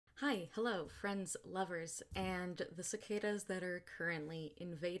Hi, hello, friends, lovers, and the cicadas that are currently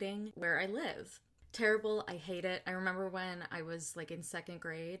invading where I live. Terrible, I hate it. I remember when I was like in second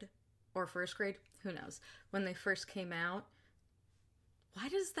grade or first grade, who knows, when they first came out. Why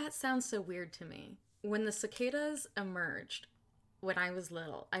does that sound so weird to me? When the cicadas emerged when I was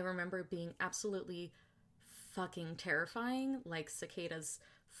little, I remember being absolutely fucking terrifying, like cicadas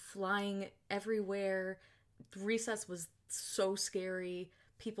flying everywhere. Recess was so scary.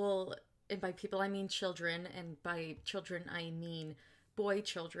 People, and by people I mean children, and by children I mean boy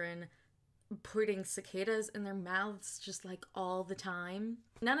children, putting cicadas in their mouths just like all the time.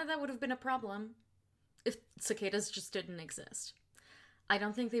 None of that would have been a problem if cicadas just didn't exist. I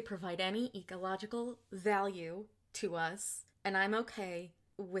don't think they provide any ecological value to us, and I'm okay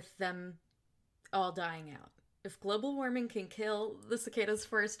with them all dying out. If global warming can kill the cicadas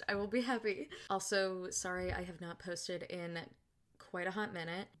first, I will be happy. Also, sorry I have not posted in quite a hot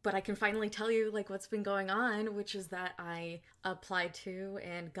minute, but I can finally tell you like what's been going on, which is that I applied to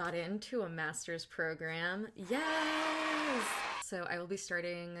and got into a master's program. Yes! So I will be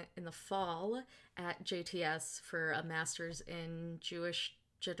starting in the fall at JTS for a master's in Jewish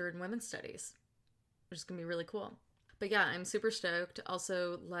gender and women's studies, which is gonna be really cool. But yeah, I'm super stoked.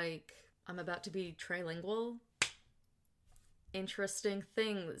 Also, like, I'm about to be trilingual. Interesting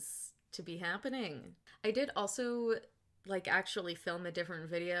things to be happening. I did also like actually film a different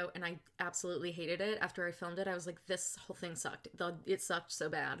video and I absolutely hated it. After I filmed it, I was like, this whole thing sucked. It sucked so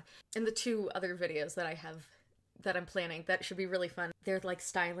bad. And the two other videos that I have that I'm planning that should be really fun, they're like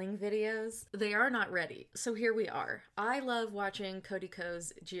styling videos. They are not ready. So here we are. I love watching Cody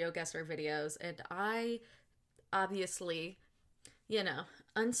Ko's GeoGuessr videos, and I obviously,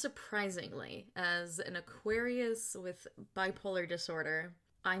 unsurprisingly, as an Aquarius with bipolar disorder,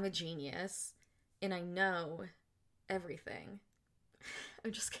 I'm a genius and I know everything.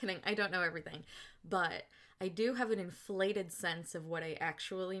 I'm just kidding. I don't know everything. But I do have an inflated sense of what I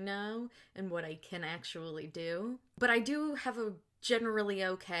actually know and what I can actually do. But I do have a generally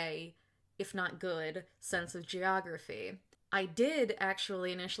okay, if not good, sense of geography. I did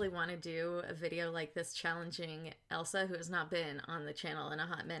actually initially want to do a video like this challenging Elsa, who has not been on the channel in a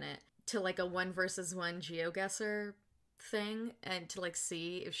hot minute, to like a 1v1 GeoGuessr thing and to like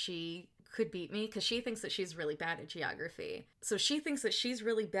see if she could beat me, because she thinks that she's really bad at geography. So she thinks that she's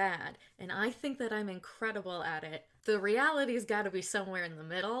really bad, and I think that I'm incredible at it. The reality's got to be somewhere in the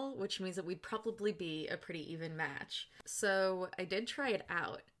middle, which means that we'd probably be a pretty even match. So I did try it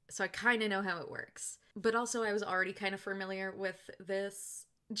out, so I kind of know how it works. But also I was already kind of familiar with this.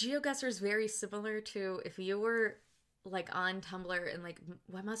 GeoGuessr is very similar to if you were like on Tumblr in like,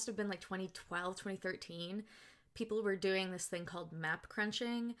 what must have been like 2012, 2013, people were doing this thing called map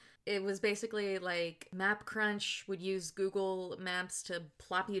crunching. It was basically like Map Crunch would use Google Maps to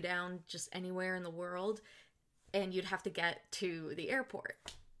plop you down just anywhere in the world, and you'd have to get to the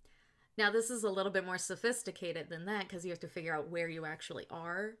airport. Now, this is a little bit more sophisticated than that because you have to figure out where you actually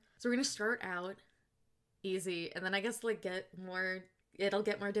are. So we're going to start out easy, and then I guess like it'll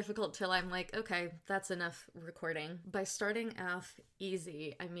get more difficult till I'm like, okay, that's enough recording. By starting off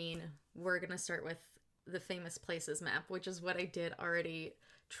easy, I mean we're going to start with the famous places map, which is what I did already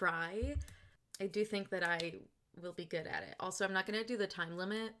try. I do think that I will be good at it. Also, I'm not going to do the time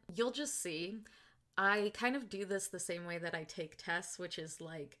limit. You'll just see. I kind of do this the same way that I take tests, which is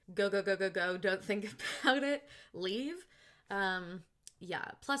like, go, go, go, go, go, don't think about it, leave. Yeah.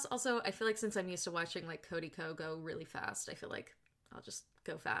 Plus, also, I feel like since I'm used to watching like Cody Ko go really fast, I feel like I'll just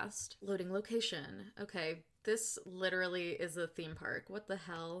go fast. Loading location. Okay, this literally is a theme park. What the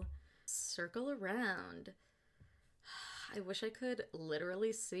hell? Circle around. I wish I could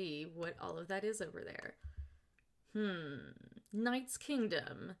literally see what all of that is over there. Knight's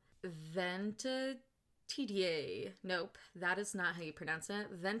Kingdom. Ventatidier. Nope, that is not how you pronounce it.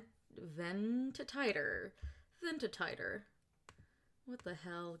 Ventatider. Ventatider. What the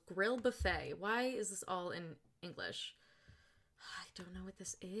hell? Grill Buffet. Why is this all in English? I don't know what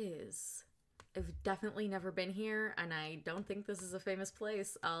this is. I've definitely never been here, and I don't think this is a famous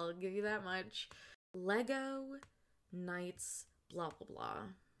place. I'll give you that much. Lego Knights blah blah blah.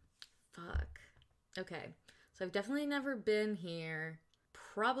 Fuck. Okay, so I've definitely never been here.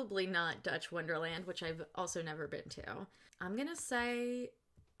 Probably not Dutch Wonderland, which I've also never been to. I'm gonna say,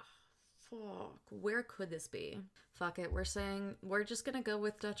 fuck, where could this be? Fuck it, we're just gonna go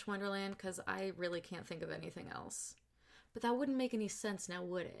with Dutch Wonderland because I really can't think of anything else. But that wouldn't make any sense now,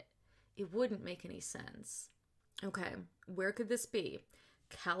 would it? It wouldn't make any sense. Okay, where could this be?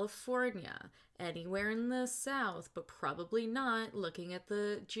 California, anywhere in the south, but probably not, looking at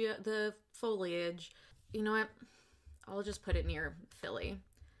the foliage. You know what? I'll just put it near Philly.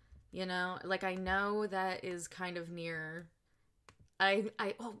 You know, like I know that is kind of near.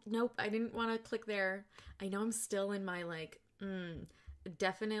 Oh nope, I didn't want to click there. I know I'm still in my like,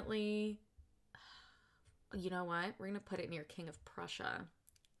 definitely. You know what? We're gonna put it near King of Prussia.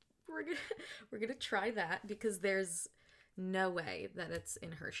 We're gonna we're gonna try that because there's no way that it's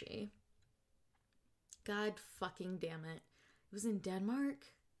in Hershey. God fucking damn it! It was in Denmark,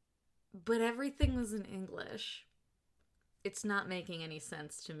 but everything was in English. It's not making any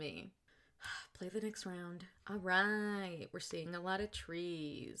sense to me. Play the next round. All right. We're seeing a lot of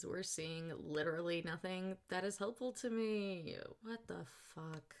trees. We're seeing literally nothing that is helpful to me. What the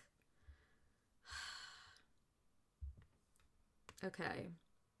fuck? Okay.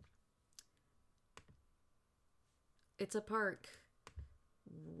 It's a park.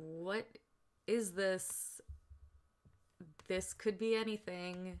 What is this? This could be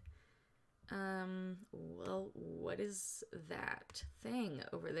anything. Well, what is that thing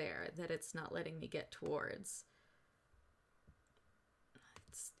over there that it's not letting me get towards?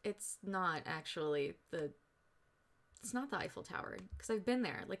 It's not actually it's not the Eiffel Tower because I've been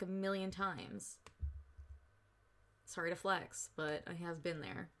there like a million times. Sorry to flex, but I have been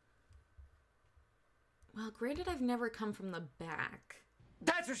there. Well, granted, I've never come from the back.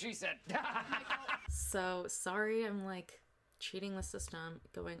 That's what she said. So, sorry, I'm like cheating the system,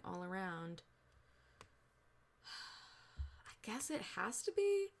 going all around. I guess it has to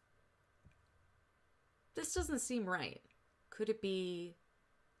be. This doesn't seem right. Could it be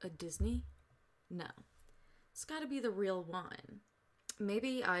a Disney? No. It's gotta be the real one.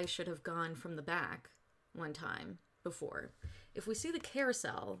 Maybe I should have gone from the back one time before. If we see the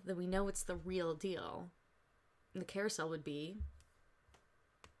carousel, then we know it's the real deal. And the carousel would be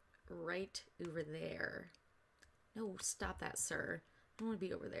right over there. No, stop that, sir. I don't want to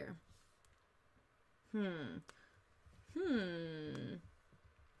be over there.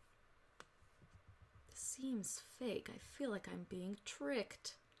 This seems fake. I feel like I'm being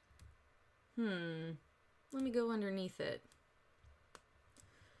tricked. Let me go underneath it.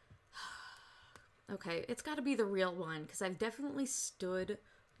 Okay, it's got to be the real one because I've definitely stood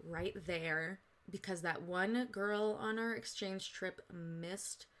right there because that one girl on our exchange trip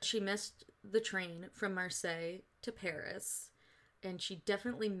missed the train from Marseille to Paris, and she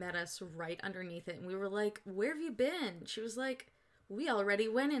definitely met us right underneath it, and we were like, where have you been? She was like, we already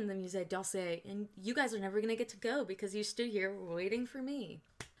went in the Musée d'Orsay and you guys are never gonna get to go because you stood here waiting for me.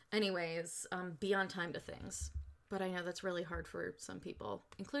 Anyways, be on time to things. But I know that's really hard for some people,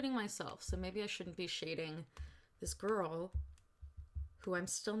 including myself, so maybe I shouldn't be shading this girl who I'm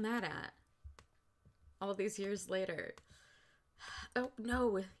still mad at all these years later. Oh,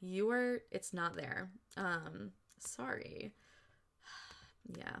 no, it's not there. Sorry.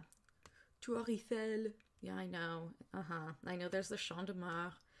 Yeah. Tour Eiffel. Yeah, I know. I know there's the Champ de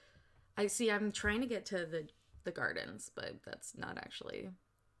Mars. I'm trying to get to the gardens, but that's not actually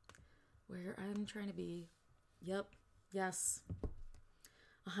where I'm trying to be. Yep. Yes.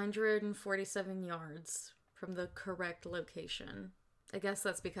 147 yards from the correct location. I guess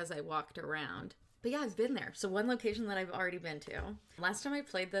that's because I walked around. But yeah, I've been there. So one location that I've already been to. Last time I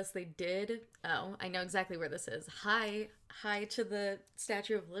played this, they did... Oh, I know exactly where this is. Hi to the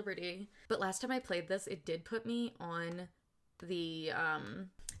Statue of Liberty. But last time I played this, it did put me on the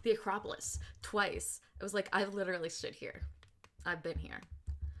Acropolis twice. I was like, I've literally stood here. I've been here.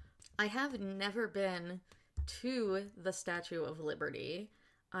 I have never been to the Statue of Liberty.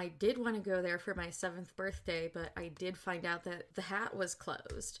 I did want to go there for my 7th birthday, but I did find out that the hat was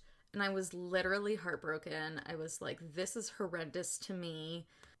closed. And I was literally heartbroken. I was like, this is horrendous to me.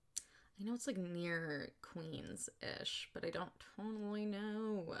 I know it's like near Queens-ish, but I don't totally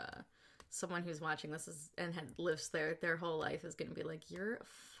know. Someone who's watching this lives there their whole life is going to be like, you're a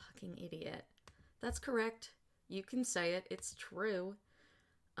fucking idiot. That's correct. You can say it. It's true.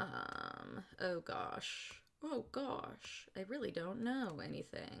 Oh gosh. I really don't know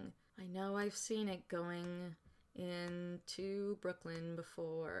anything. I know I've seen it going into Brooklyn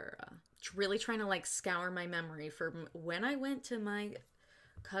before. Really trying to like scour my memory for when I went to my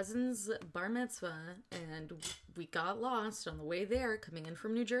cousin's bar mitzvah and we got lost on the way there coming in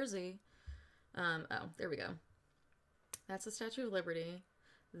from New Jersey. Oh, there we go. That's the Statue of Liberty.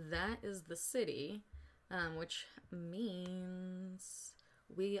 That is the city, which means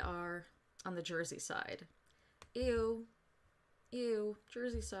we are on the Jersey side. Ew,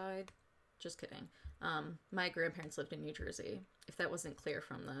 Jersey side. Just kidding. My grandparents lived in New Jersey, if that wasn't clear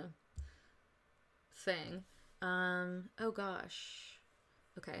from the thing. Oh gosh.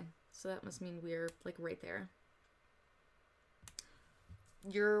 Okay, so that must mean we're like right there.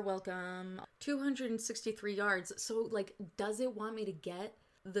 You're welcome. 263 yards. So like, does it want me to get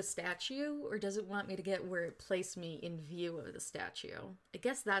the statue, or does it want me to get where it placed me in view of the statue? I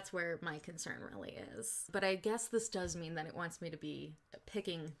guess that's where my concern really is. But I guess this does mean that it wants me to be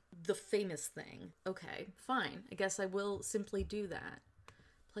picking the famous thing. Okay, fine. I guess I will simply do that.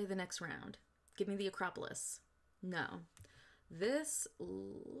 Play the next round. Give me the Acropolis. No. This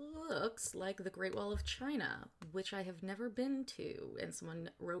looks like the Great Wall of China, which I have never been to, and someone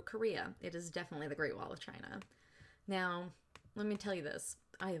wrote Korea. It is definitely the Great Wall of China. Now, let me tell you this.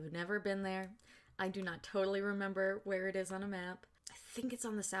 I have never been there. I do not totally remember where it is on a map. I think it's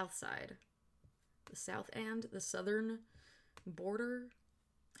on the south side. The south and the southern border?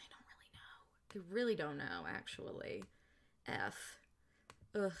 I don't really know. I really don't know, actually. F.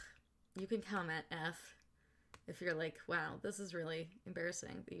 Ugh. You can comment F if you're like, wow, this is really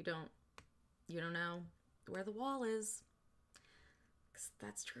embarrassing that you don't know where the wall is. 'Cause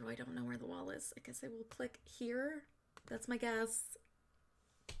that's true, I don't know where the wall is. I guess I will click here. That's my guess.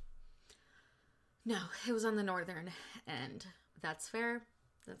 No, it was on the northern end. That's fair.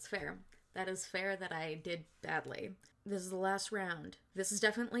 That's fair. That is fair that I did badly. This is the last round. This is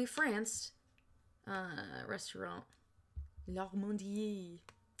definitely France. Restaurant L'Armandier.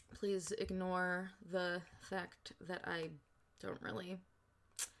 Please ignore the fact that I don't really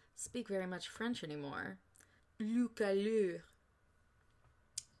speak very much French anymore. Le Caleur.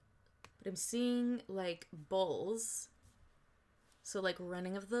 But I'm seeing, like, bulls. So, like,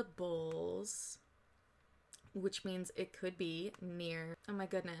 running of the bulls. Which means it could be near... Oh my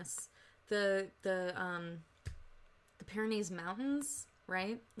goodness. The Pyrenees Mountains,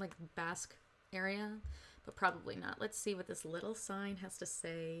 right? Like, Basque area. But probably not. Let's see what this little sign has to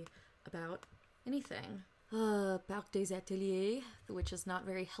say about anything. Parc des Ateliers, which is not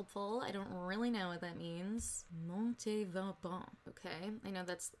very helpful. I don't really know what that means. Montauban. Okay, I know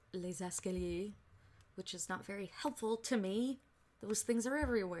that's Les Escaliers, which is not very helpful to me. Those things are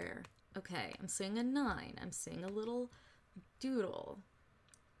everywhere. Okay, I'm seeing a 9. I'm seeing a little doodle.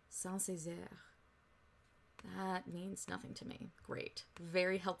 Saint-Césaire. That means nothing to me. Great.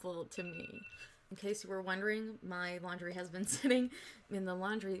 Very helpful to me. In case you were wondering, my laundry has been sitting in the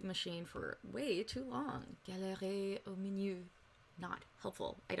laundry machine for way too long. Galérer au milieu. Not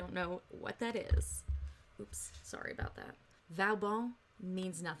helpful. I don't know what that is. Oops, sorry about that. Vauban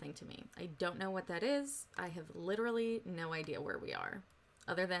means nothing to me. I don't know what that is. I have literally no idea where we are.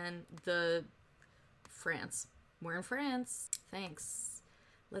 Other than the France. We're in France. Thanks.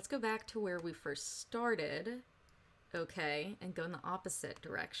 Let's go back to where we first started. Okay, and go in the opposite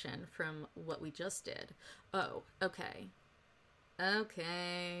direction from what we just did. Oh, okay.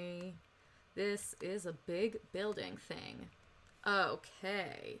 Okay. This is a big building thing.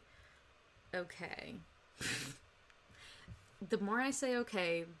 Okay. Okay. The more I say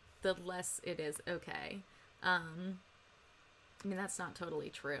okay, the less it is okay. I mean, that's not totally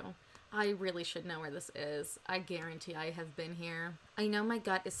true. I really should know where this is. I guarantee I have been here. I know my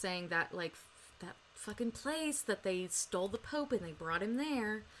gut is saying that, like, that fucking place that they stole the Pope and they brought him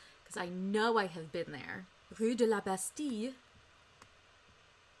there. Because I know I have been there. Rue de la Bastille.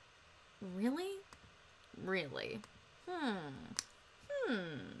 Really? Really?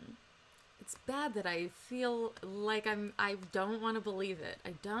 It's bad that I feel like I don't want to believe it.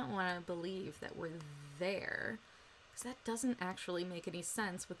 I don't want to believe that we're there. Because that doesn't actually make any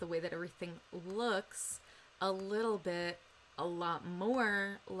sense with the way that everything looks. A lot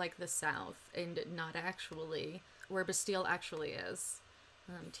more like the South, and not actually where Bastille actually is.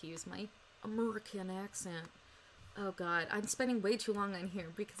 To use my American accent. Oh god, I'm spending way too long on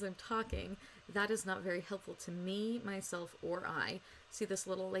here because I'm talking. That is not very helpful to me, myself, or I. See this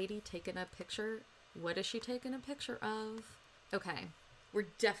little lady taking a picture? What is she taking a picture of? Okay, we're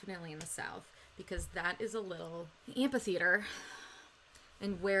definitely in the South, because that is a little amphitheater.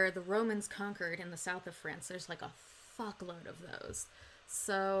 And where the Romans conquered in the south of France, there's like a fuckload of those.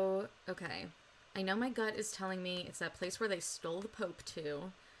 So, okay. I know my gut is telling me it's that place where they stole the Pope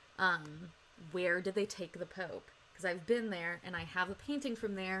to. Where did they take the Pope? Because I've been there, and I have a painting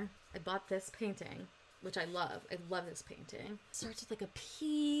from there. I bought this painting, which I love. I love this painting. It starts with like a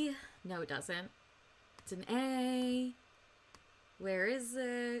P. No, it doesn't. It's an A. Where is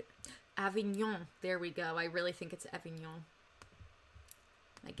it? Avignon. There we go. I really think it's Avignon.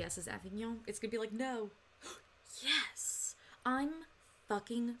 My guess is Avignon. It's gonna be like, no. Yes! I'm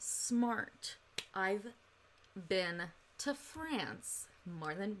fucking smart. I've been to France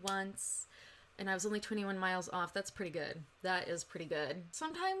more than once, and I was only 21 miles off. That's pretty good. That is pretty good.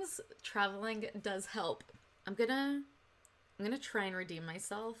 Sometimes traveling does help. I'm gonna try and redeem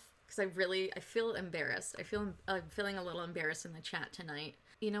myself, because I feel embarrassed. I'm feeling a little embarrassed in the chat tonight.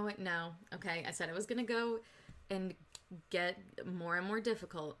 You know what? No. Okay, I said I was gonna go and get more and more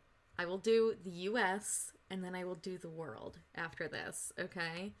difficult. I will do the US and then I will do the world after this,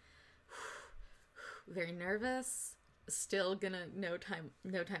 okay? Very nervous. Still gonna no time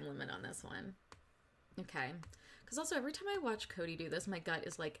limit on this one. Okay. Because also every time I watch Cody do this, my gut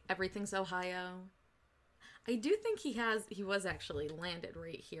is like, everything's Ohio. I do think he was actually landed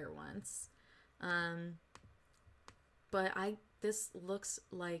right here once. But this looks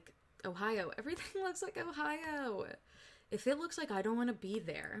like Ohio. Everything looks like Ohio. If it looks like I don't want to be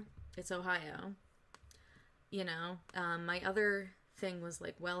there, it's Ohio. You know, my other thing was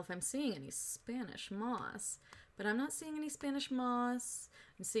like, well, if I'm seeing any Spanish moss, but I'm not seeing any Spanish moss.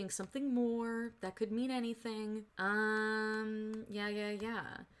 I'm seeing something more. That could mean anything.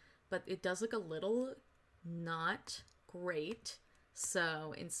 Yeah. But it does look a little not great.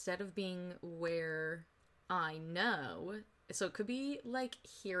 So instead of being where I know, so it could be like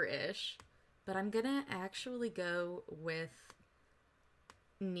here-ish, but I'm gonna actually go with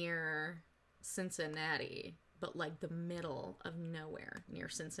near Cincinnati, but like the middle of nowhere near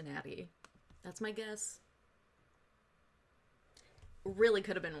Cincinnati. That's my guess. Really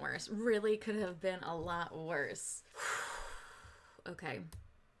could have been worse. Really could have been a lot worse. Okay.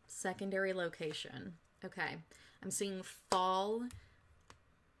 Secondary location. Okay. I'm seeing fall.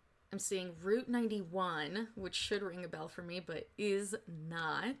 I'm seeing Route 91, which should ring a bell for me, but is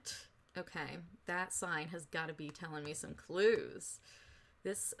not. Okay. That sign has got to be telling me some clues.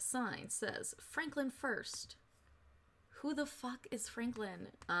 This sign says Franklin First. Who the fuck is Franklin?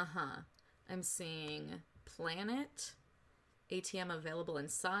 Uh-huh. I'm seeing Planet. ATM available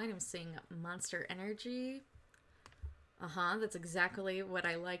inside. I'm seeing Monster Energy. That's exactly what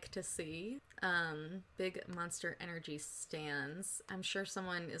I like to see. Big Monster Energy stands. I'm sure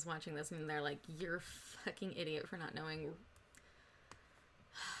someone is watching this and they're like, you're a fucking idiot for not knowing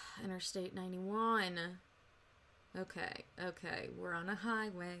Interstate 91. Okay, we're on a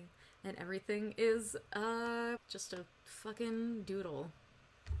highway and everything is just a fucking doodle.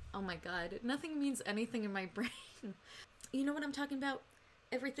 Oh my god, nothing means anything in my brain. You know what I'm talking about?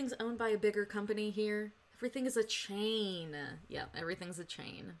 Everything's owned by a bigger company here. Everything is a chain. Yeah, everything's a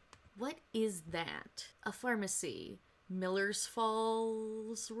chain. What is that? A pharmacy. Miller's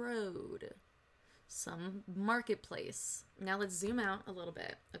Falls Road. Some marketplace. Now let's zoom out a little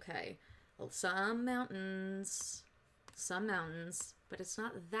bit. Okay. Well, some mountains, but it's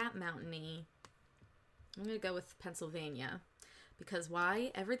not that mountainy. I'm gonna go with Pennsylvania. Because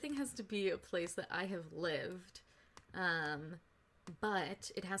why? Everything has to be a place that I have lived.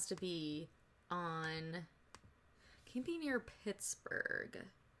 But it has to be can't be near Pittsburgh.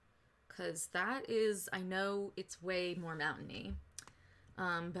 Because that is, I know it's way more mountainy.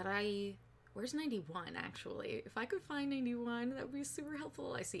 But where's 91 actually? If I could find 91, that would be super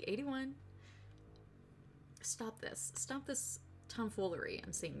helpful. I see 81. Stop this tomfoolery.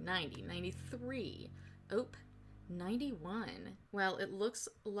 I'm seeing 90, 93. Oh, 91. Well, it looks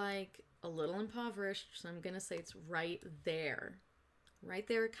like a little impoverished, so I'm gonna say it's right there. Right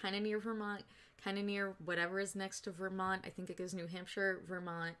there, kind of near Vermont, kind of near whatever is next to Vermont. I think it goes New Hampshire,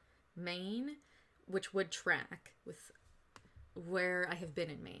 Vermont, Maine, which would track with where I have been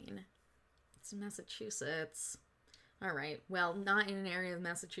in Maine. It's Massachusetts. All right, well, not in an area of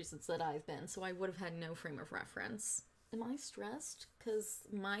Massachusetts that I've been, so I would have had no frame of reference. Am I stressed? Because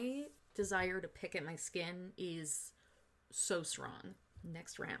my desire to pick at my skin is so strong.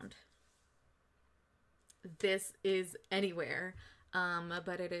 Next round. This is anywhere,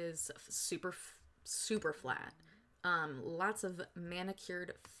 but it is super flat. Lots of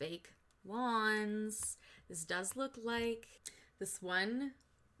manicured fake lawns. This does look like this one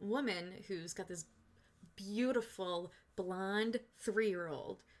woman who's got this beautiful blonde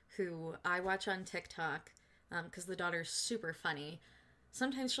 3-year-old who I watch on TikTok because the daughter's super funny.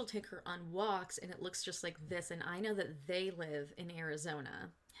 Sometimes she'll take her on walks and it looks just like this, and I know that they live in Arizona.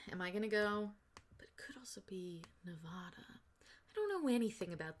 Am I gonna go? But it could also be Nevada. I don't know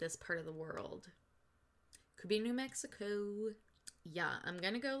anything about this part of the world. Could be New Mexico. Yeah, I'm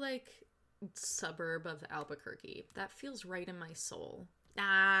gonna go like suburb of Albuquerque. That feels right in my soul.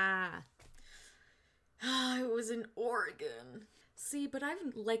 It was in Oregon. See, but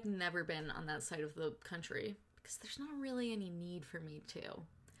I've like never been on that side of the country because there's not really any need for me to.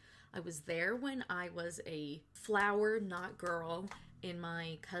 I was there when I was a flower, not girl, in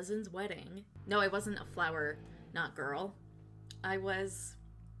my cousin's wedding. No, I wasn't a flower, not girl. I was,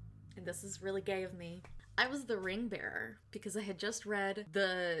 and this is really gay of me, I was the ring bearer because I had just read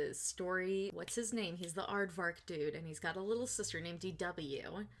the story. What's his name? He's the aardvark dude, and he's got a little sister named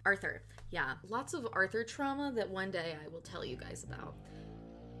DW. Arthur. Yeah, lots of Arthur trauma that one day I will tell you guys about.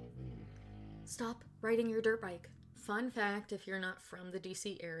 Stop riding your dirt bike. Fun fact, if you're not from the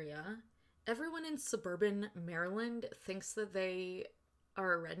DC area, everyone in suburban Maryland thinks that they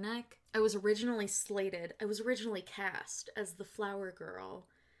are a redneck. I was originally cast as the flower girl,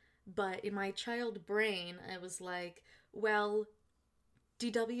 but in my child brain, I was like, well,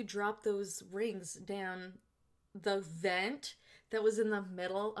 DW dropped those rings down the vent that was in the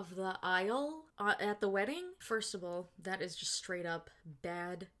middle of the aisle at the wedding. First of all, that is just straight up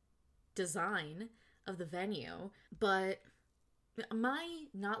bad design of the venue, but my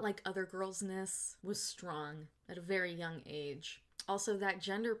not like other girlsness was strong at a very young age. Also, that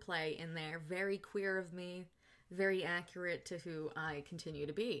gender play in there, very queer of me, very accurate to who I continue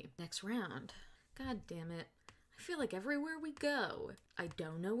to be. Next round. God damn it. I feel like everywhere we go, I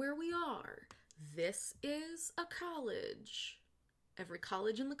don't know where we are. This is a college. Every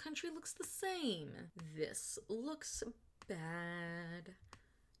college in the country looks the same. This looks bad.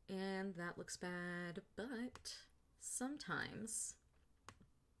 And that looks bad, but sometimes,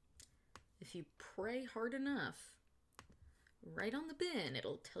 if you pray hard enough, right on the bin,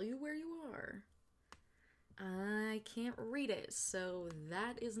 it'll tell you where you are. I can't read it, so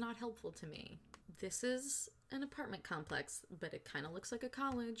that is not helpful to me. This is an apartment complex, but it kind of looks like a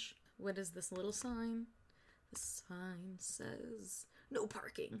college. What is this little sign? The sign says no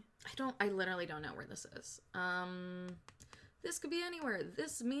parking. I literally don't know where this is. This could be anywhere.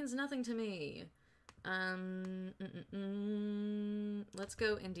 This means nothing to me. Let's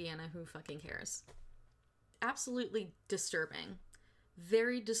go Indiana. Who fucking cares? Absolutely disturbing.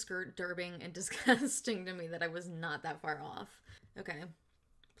 Very disturbing and disgusting to me that I was not that far off. Okay.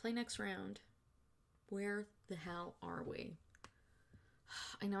 Play next round. Where the hell are we?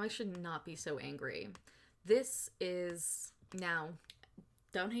 I know I should not be so angry. This is... Now,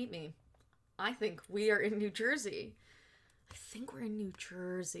 don't hate me. I think we are in New Jersey. I think we're in New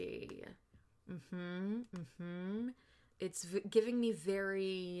Jersey. It's giving me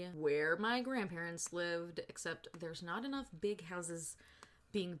very where my grandparents lived, except there's not enough big houses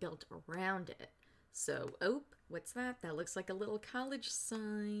being built around it. So, oh, what's that? That looks like a little college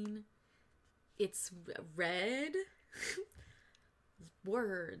sign. It's red.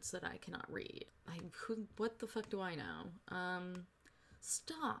 Words that I cannot read. What the fuck do I know?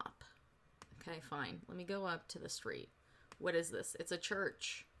 Stop. Okay, fine. Let me go up to the street. What is this? It's a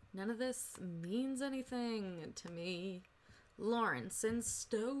church. None of this means anything to me. Lawrence and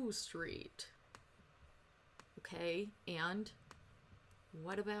Stowe Street. Okay, and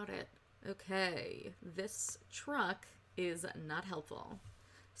what about it? Okay, this truck is not helpful.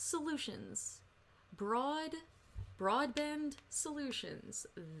 Solutions. Broadband solutions.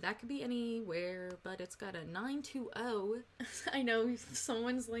 That could be anywhere, but it's got a 920. I know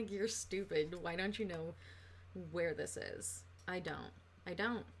someone's like, you're stupid. Why don't you know where this is? I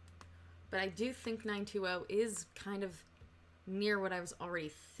don't. But I do think 920 is kind of near what I was already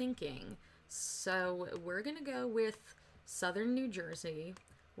thinking. So we're gonna go with southern New Jersey,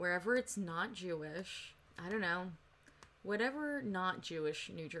 wherever it's not Jewish. I don't know. Whatever not Jewish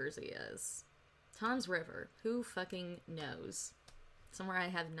New Jersey is. Tom's River. Who fucking knows? Somewhere I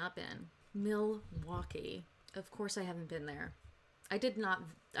have not been. Milwaukee. Of course I haven't been there. I did not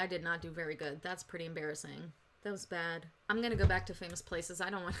do very good. That's pretty embarrassing. That was bad. I'm gonna go back to famous places.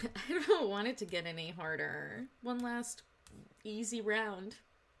 I don't want it to get any harder. One last easy round.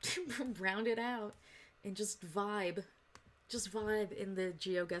 Round it out. And just vibe. Just vibe in the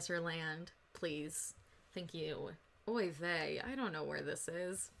GeoGuessr land. Please. Thank you. Oy vey. I don't know where this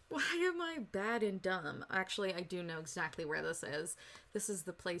is. Why am I bad and dumb? Actually, I do know exactly where this is. This is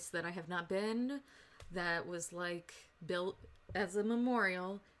the place that I have not been. That was like built as a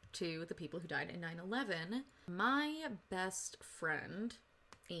memorial to the people who died in 9/11. My best friend,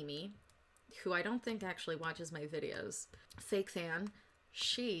 Amy, who I don't think actually watches my videos, fake fan,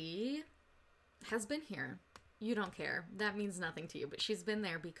 she has been here. You don't care. That means nothing to you, but she's been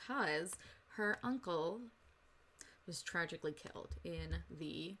there because her uncle was tragically killed in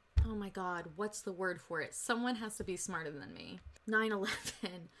the, oh my god, what's the word for it? Someone has to be smarter than me.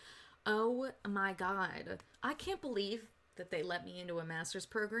 9/11. Oh my god. I can't believe that they let me into a master's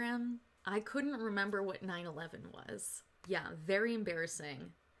program. I couldn't remember what 9/11 was. Yeah, very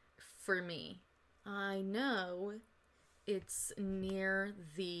embarrassing for me. I know it's near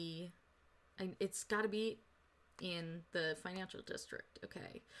the, it's gotta be in the financial district.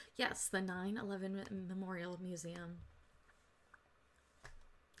 Okay. Yes, the 9/11 Memorial Museum.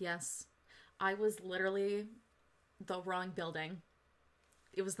 Yes. I was literally the wrong building.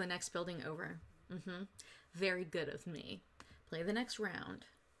 It was the next building over. Very good of me. Play the next round.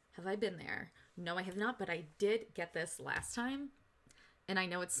 Have I been there? No, I have not, but I did get this last time. And I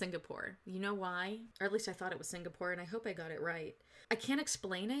know it's Singapore. You know why? Or at least I thought it was Singapore, and I hope I got it right. I can't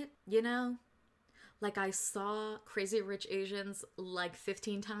explain it, you know? Like, I saw Crazy Rich Asians like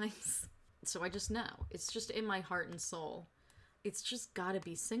 15 times. So I just know. It's just in my heart and soul. It's just gotta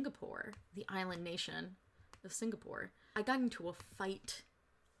be Singapore, the island nation of Singapore. I got into a fight,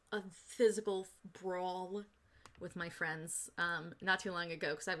 a physical brawl with my friends not too long ago,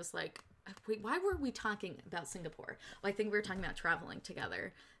 because I was like, wait, why were we talking about Singapore? Well, I think we were talking about traveling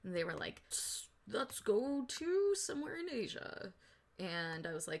together, and they were like, let's go to somewhere in Asia. And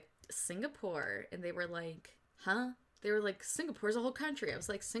I was like, Singapore. And they were like, huh? They were like, Singapore's a whole country. I was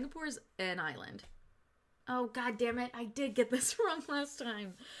like, Singapore's an island. Oh, god damn it, I did get this wrong last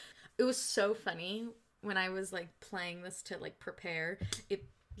time. It was so funny when I was like playing this to like prepare. It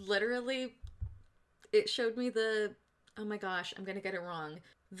literally, it showed me the, oh my gosh, I'm gonna get it wrong.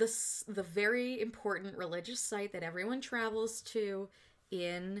 The very important religious site that everyone travels to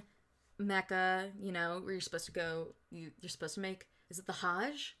in Mecca, you know, where you're supposed to go, you're supposed to make, is it the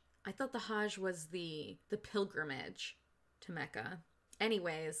Hajj? I thought the Hajj was the pilgrimage to Mecca.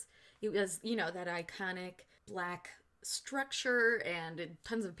 Anyways, it was, you know, that iconic black structure and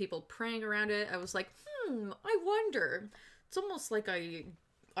tons of people praying around it. I was like, I wonder. It's almost like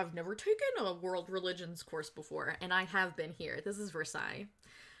I've never taken a world religions course before, and I have been here. This is Versailles.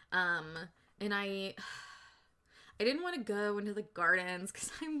 And I didn't want to go into the gardens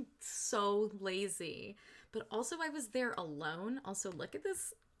because I'm so lazy. But also I was there alone. Also, look at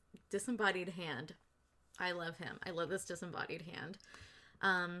this disembodied hand. I love him. I love this disembodied hand.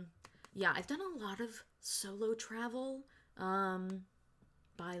 Yeah, I've done a lot of solo travel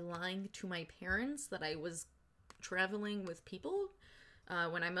by lying to my parents that I was traveling with people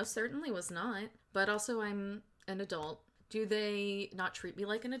when I most certainly was not. But also I'm an adult. Do they not treat me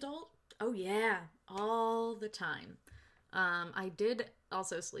like an adult? Oh yeah, all the time. I did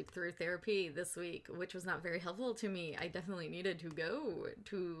also sleep through therapy this week, which was not very helpful to me. I definitely needed to go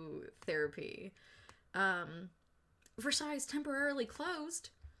to therapy. Versailles is temporarily closed.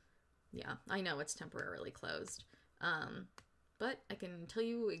 Yeah, I know it's temporarily closed. But I can tell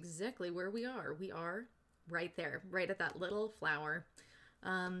you exactly where we are. We are right there, right at that little flower.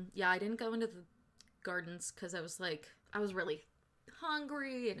 Yeah, I didn't go into the gardens because I was really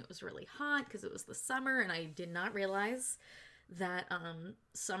hungry and it was really hot because it was the summer, and I did not realize that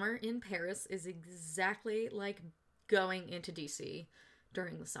summer in Paris is exactly like going into DC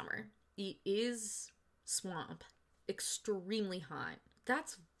during the summer. It is swamp, extremely hot.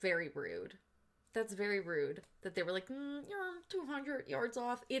 That's very rude. That's very rude that they were like, you're 200 yards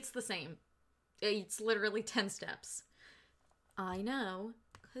off. It's the same. It's literally 10 steps. I know,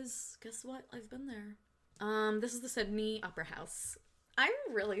 because guess what? I've been there. This is the Sydney Opera House. I'm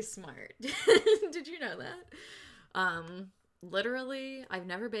really smart. Did you know that? Literally, I've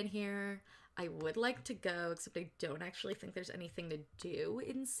never been here. I would like to go, except I don't actually think there's anything to do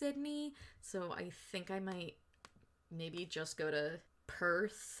in Sydney. So I think I might maybe just go to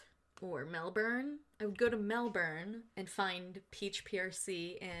Perth or Melbourne. I would go to Melbourne and find Peach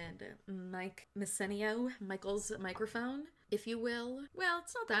PRC and Mike Messenio, Michael's microphone, if you will. Well,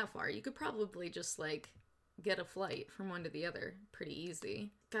 it's not that far. You could probably just like get a flight from one to the other pretty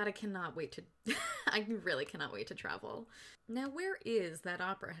easy. God, I cannot wait to I really cannot wait to travel. Now, where is that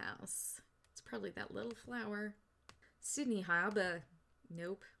opera house? It's probably that little flower. Sydney Harbour.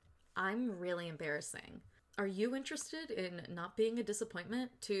 Nope. I'm really embarrassing. Are you interested in not being a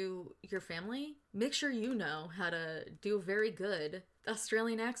disappointment to your family? Make sure you know how to do a very good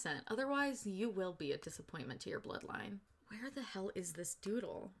Australian accent. Otherwise, you will be a disappointment to your bloodline. Where the hell is this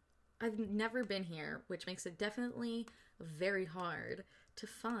doodle? I've never been here, which makes it definitely very hard to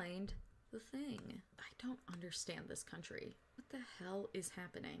find the thing. I don't understand this country. What the hell is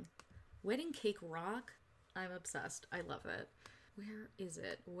happening? Wedding Cake Rock? I'm obsessed. I love it. Where is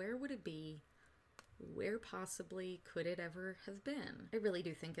it? Where would it be? Where possibly could it ever have been? I really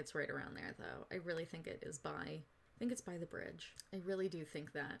do think it's right around there, though. I really think it is I think it's by the bridge. I really do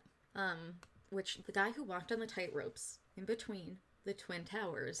think that. Which the guy who walked on the tightropes in between the Twin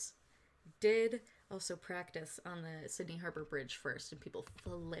Towers did also practice on the Sydney Harbour Bridge first, and people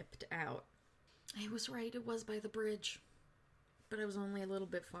flipped out. I was right, it was by the bridge, but I was only a little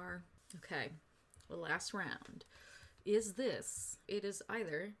bit far. Okay, the last round. Is this? It is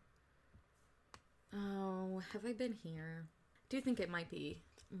either... Oh, have I been here? I do think it might be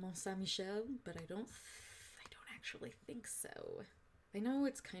Mont Saint-Michel, but I don't actually think so. I know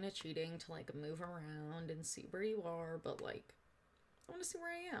it's kind of cheating to like move around and see where you are, but like, I want to see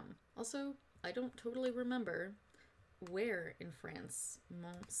where I am. Also, I don't totally remember where in France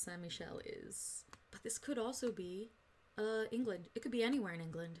Mont Saint-Michel is. But this could also be England. It could be anywhere in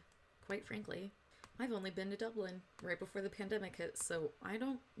England, quite frankly. I've only been to Dublin right before the pandemic hit, so I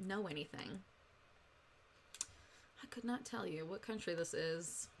don't know anything. I could not tell you what country this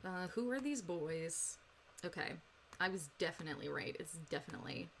is. Who are these boys? Okay, I was definitely right. It's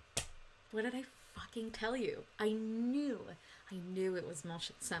definitely... What did I fucking tell you? I knew it was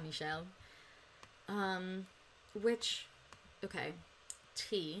Saint-Michel. Which, okay,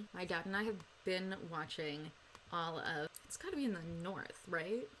 T. My dad and I have been watching all of... It's gotta be in the north,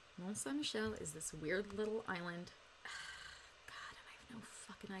 right? Mont Saint-Michel is this weird little island. God, and I have no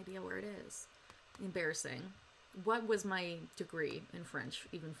fucking idea where it is. Embarrassing. What was my degree in French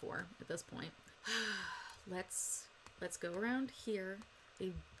even for at this point? Let's go around here.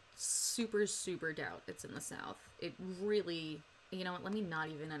 I super doubt it's in the south. It really... You know what? Let me not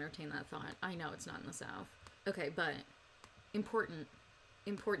even entertain that thought. I know it's not in the south. Okay, but important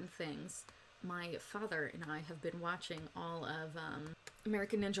things. My father and I have been watching all of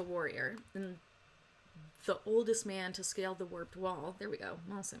American Ninja Warrior, and the oldest man to scale the warped wall, there we go,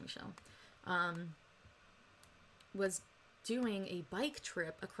 Mont Saint-Michel, was doing a bike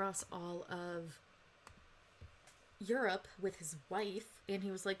trip across all of Europe with his wife, and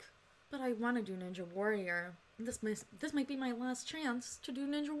he was like, but I want to do Ninja Warrior. This might be my last chance to do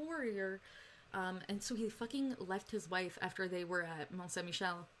Ninja Warrior. And so he fucking left his wife after they were at Mont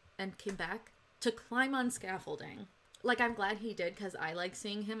Saint-Michel and came back to climb on scaffolding. Like, I'm glad he did, because I like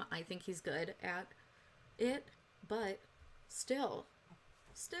seeing him. I think he's good at it, but still.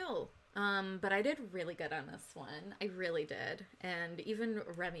 But I did really good on this one. I really did. And even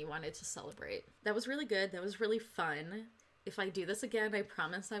Remy wanted to celebrate. That was really good. That was really fun. If I do this again, I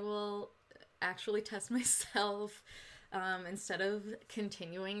promise I will actually test myself instead of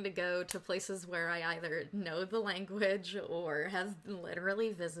continuing to go to places where I either know the language or have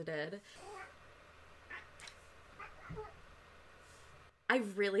literally visited. I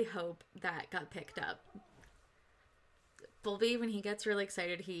really hope that got picked up. Bulby, when he gets really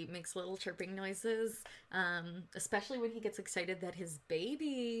excited, he makes little chirping noises, especially when he gets excited that his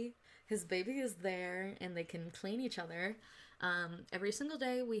baby is there and they can clean each other. Every single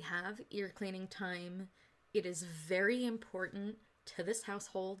day we have ear cleaning time. It is very important to this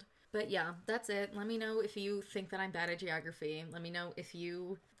household. But yeah, that's it. Let me know if you think that I'm bad at geography. Let me know if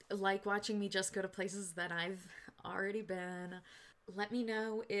you like watching me just go to places that I've already been. Let me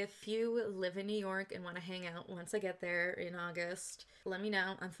know if you live in New York and want to hang out once I get there in August. Let me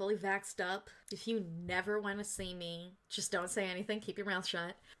know. I'm fully vaxxed up. If you never want to see me, just don't say anything. Keep your mouth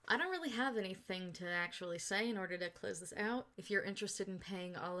shut. I don't really have anything to actually say in order to close this out. If you're interested in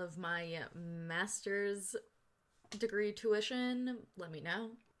paying all of my master's degree tuition, let me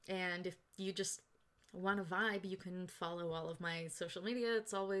know. And if you just want to vibe, you can follow all of my social media.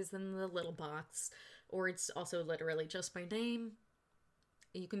 It's always in the little box. Or it's also literally just my name.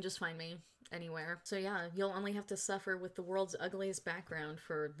 You can just find me anywhere. So yeah, you'll only have to suffer with the world's ugliest background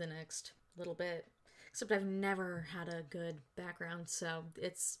for the next little bit. Except I've never had a good background, so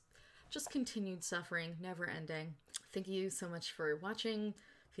it's just continued suffering, never ending. Thank you so much for watching.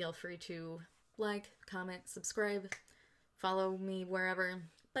 Feel free to like, comment, subscribe, follow me wherever.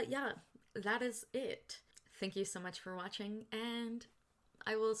 But yeah, that is it. Thank you so much for watching, and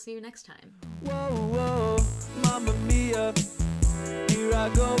I will see you next time. Whoa, whoa, Mamma Mia, here I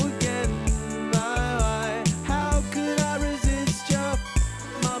go again.